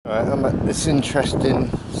Right, I'm at this interesting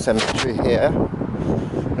cemetery here.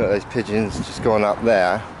 Look at those pigeons just going up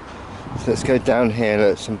there. So let's go down here.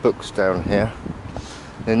 Look, some books down here.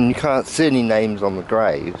 And you can't see any names on the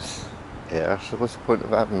graves here, so what's the point of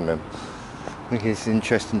having them? I think it's an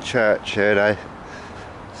interesting church here though.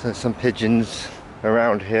 So some pigeons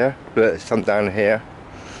around here, but some down here.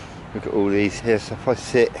 Look at all these here. So if I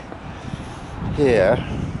sit here,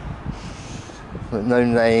 with no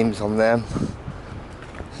names on them.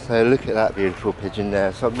 So look at that beautiful pigeon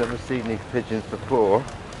there. So I've never seen these pigeons before.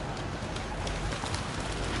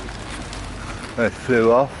 They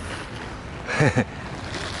flew off.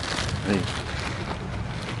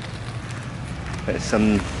 There's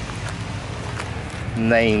some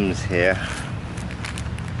names here.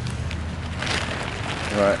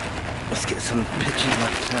 Right, let's get some pigeons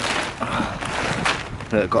like that.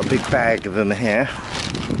 Look, I've got a big bag of them here.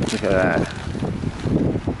 Look at that.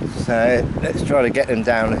 So let's try to get them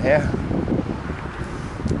down here.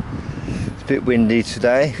 It's a bit windy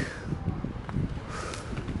today.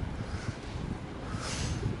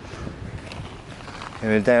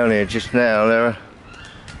 And we're down here just now.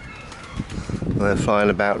 They're flying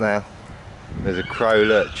about now. There's a crow,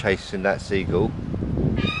 look, chasing that seagull.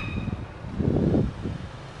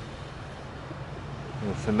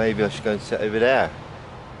 So maybe I should go and sit over there.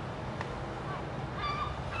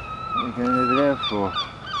 What are you going over there for?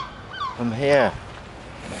 I'm here.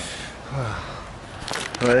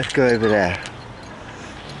 Right, let's go over there.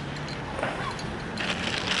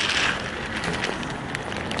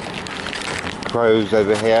 Crows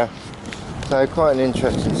over here. So quite an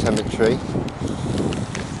interesting cemetery.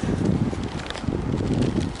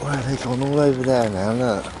 Where are they gone? All over there now,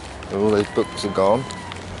 look. All those books are gone.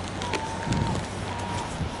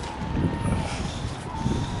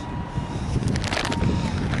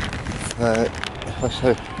 If I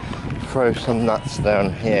show throw some nuts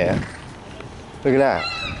down here. Look at that.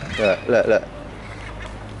 Look, look, look.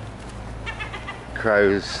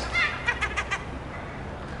 Crows.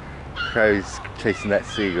 Crows chasing that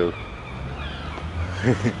seagull.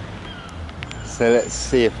 So let's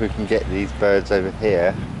see if we can get these birds over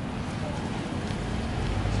here.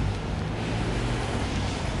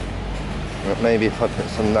 But maybe if I put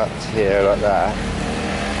some nuts here like that.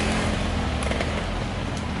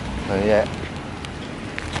 So yeah.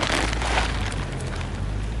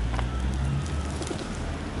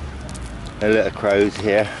 A little crows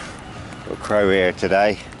here. Got a crow here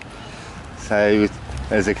today. So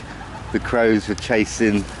the crows were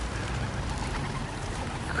chasing.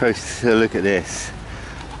 Crows. So look at this.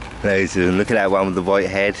 Those of them. Look at that one with the white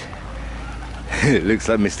head. It looks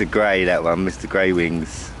like Mr. Grey. That one, Mr. Grey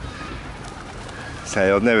wings.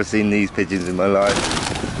 So I've never seen these pigeons in my life.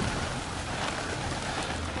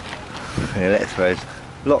 Yeah, let's throw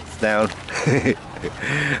lots down.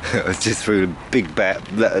 I was just threw a big bat,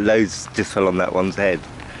 loads just fell on that one's head.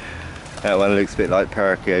 That one looks a bit like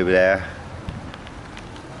parakeet over there.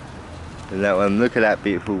 And that one, look at that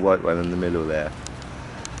beautiful white one in the middle there.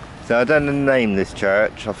 So I don't name this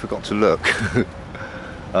church, I forgot to look.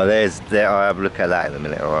 Oh, there, I'll have a look at that in a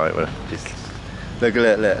minute, alright. Well, just look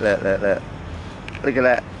at that, look. Look at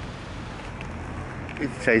that.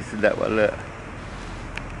 He's chasing that one, look.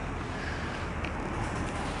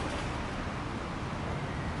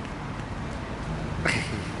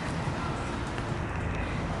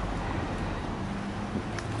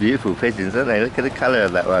 Beautiful pigeons, aren't they? Look at the colour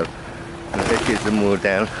of that one. Let's get some more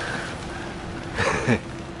down.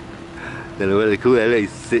 Don't know what they call it. He's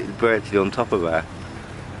sitting perched on top of her.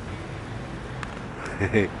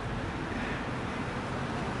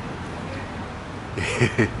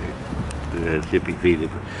 Should be feeding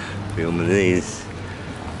filming these.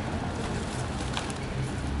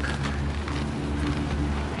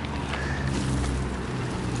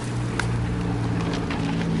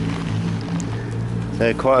 There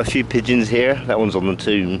are quite a few pigeons here. That one's on the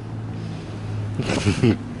tomb.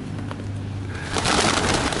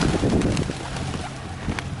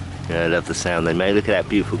 Yeah, I love the sound they make. Look at that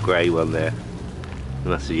beautiful grey one there. It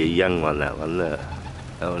must be a young one, that one. Look.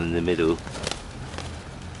 That one in the middle.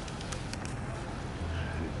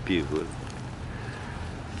 Beautiful.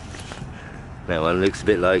 That one looks a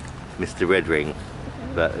bit like Mr. Red Ring,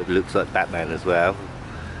 but it looks like Batman as well.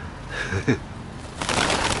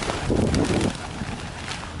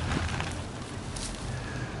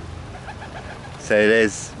 So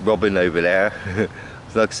there's Robin over there.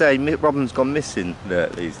 So like I say, Robin's gone missing.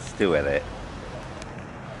 Look, he's still in it.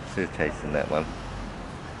 Still chasing that one.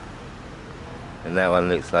 And that one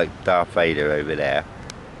looks like Darth Vader over there.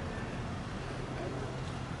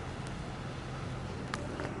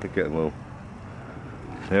 Look at them all.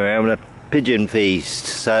 Anyway, I'm going to pigeon feast.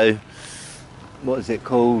 So what is it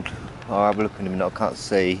called? Oh, I'll have a look in a minute, I can't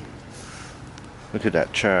see. Look at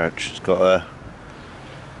that church, it's got a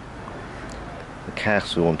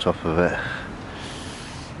castle on top of it.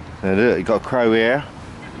 And look, you've got a crow here.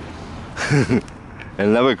 And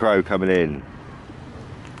another crow coming in.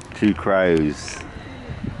 2 crows.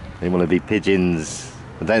 They want to be pigeons.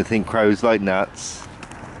 I don't think crows like nuts.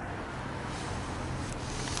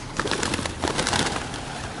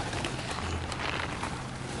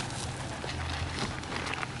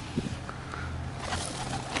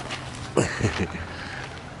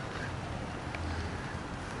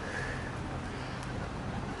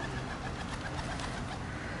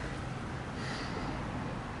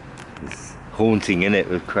 It's haunting, isn't it,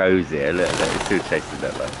 with crows here. Look, it's still chasing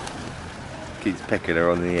that one. Keeps pecking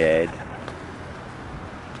her on the head.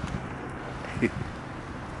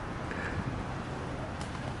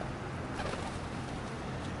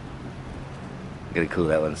 I'm going to call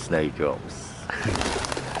that one Snowdrops.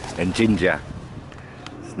 And Ginger.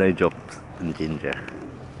 Snowdrops and Ginger.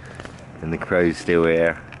 And the crow's still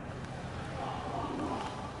here.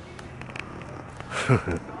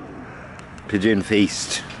 Pigeon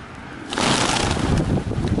feast.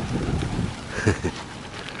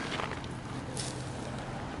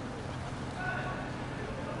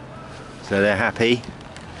 So they're happy.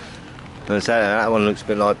 So that one looks a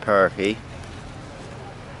bit like Perky.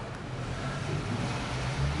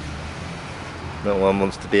 That one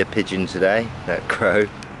wants to be a pigeon today, that crow.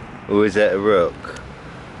 Or is it a rook?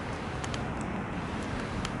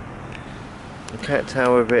 I can't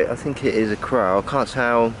tell whether it, I think it is a crow. I can't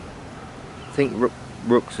tell. I think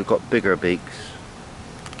rooks have got bigger beaks.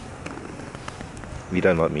 You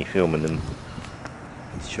don't like me filming them.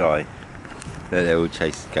 He's shy. They're all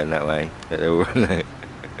chasing, going that way. They're all running.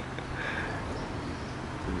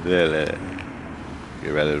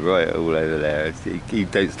 You're running right all over there. You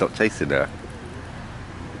don't stop chasing her.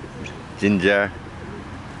 Ginger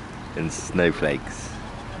and Snowflakes.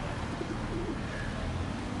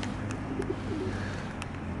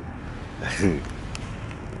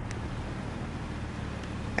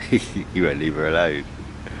 You won't leave her alone.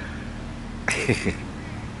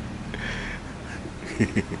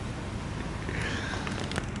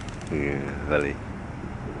 Yeah, funny.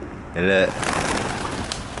 And look,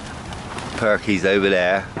 Perky's over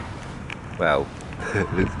there. Well,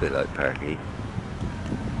 looks a bit like Perky.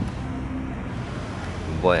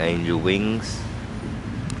 White angel wings.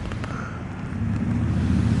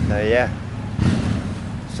 So yeah.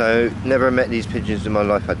 So never met these pigeons in my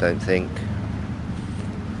life, I don't think.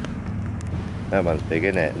 That one's big,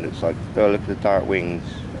 isn't it? Looks like, oh, look at the dark wings.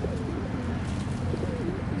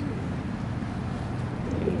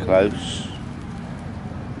 Getting close.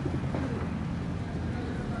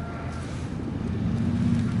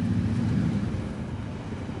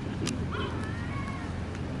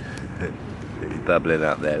 He's bubbling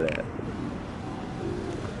up there, look.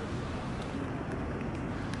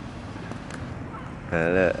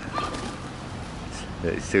 Look.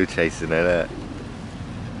 He's still chasing her, look.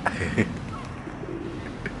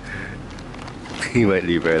 He won't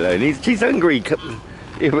leave her alone. She's hungry.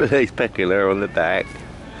 He's pecking her on the back.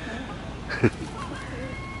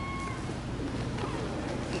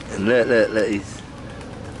 And look, he's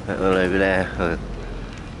that one over there.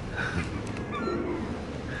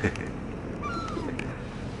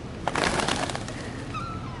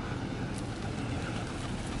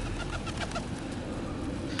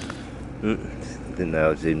 Didn't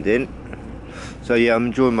know I zoomed in. So yeah, I'm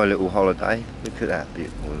enjoying my little holiday. Look at that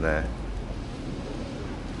beautiful one there.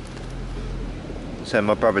 So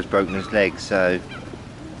my brother's broken his leg, so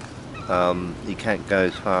he can't go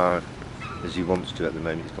as far as he wants to at the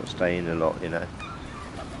moment. He's got to stay in a lot, you know.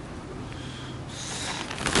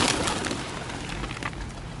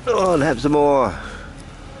 Oh, and have some more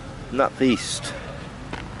nut feast.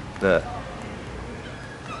 Look.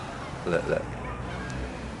 Look, look.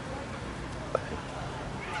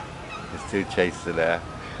 There's 2 chasing there.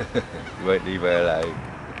 You won't leave her alone.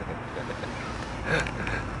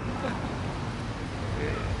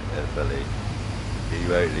 That's funny. He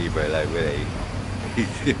won't leave her alone, will he?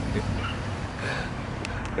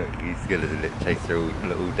 He's gonna chase her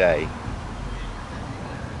all day.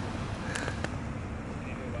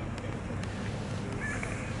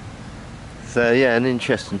 So yeah, an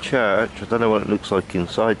interesting church. I don't know what it looks like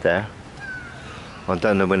inside there. I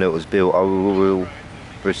don't know when it was built. I will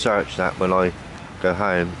research that when I go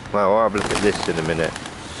home. Well, I'll have a look at this in a minute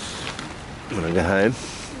when I go home.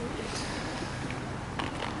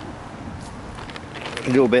 A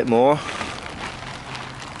little bit more.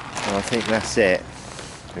 And I think that's it.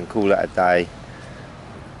 And call that a day.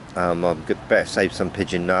 better save some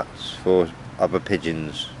pigeon nuts for other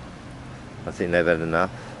pigeons. I think they've had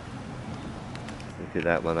enough. Look at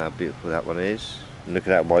that one, how beautiful that one is. And look at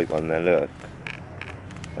that white one there, look.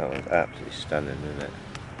 That one's absolutely stunning, isn't it?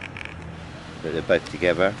 But they're both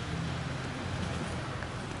together.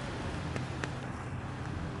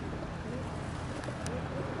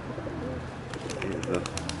 Beautiful.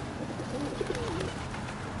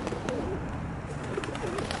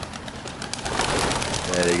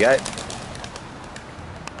 There they go.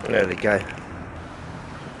 There they go.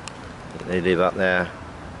 They live up there.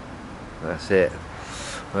 That's it.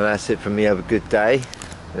 Well, that's it from me. Have a good day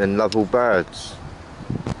and love all birds.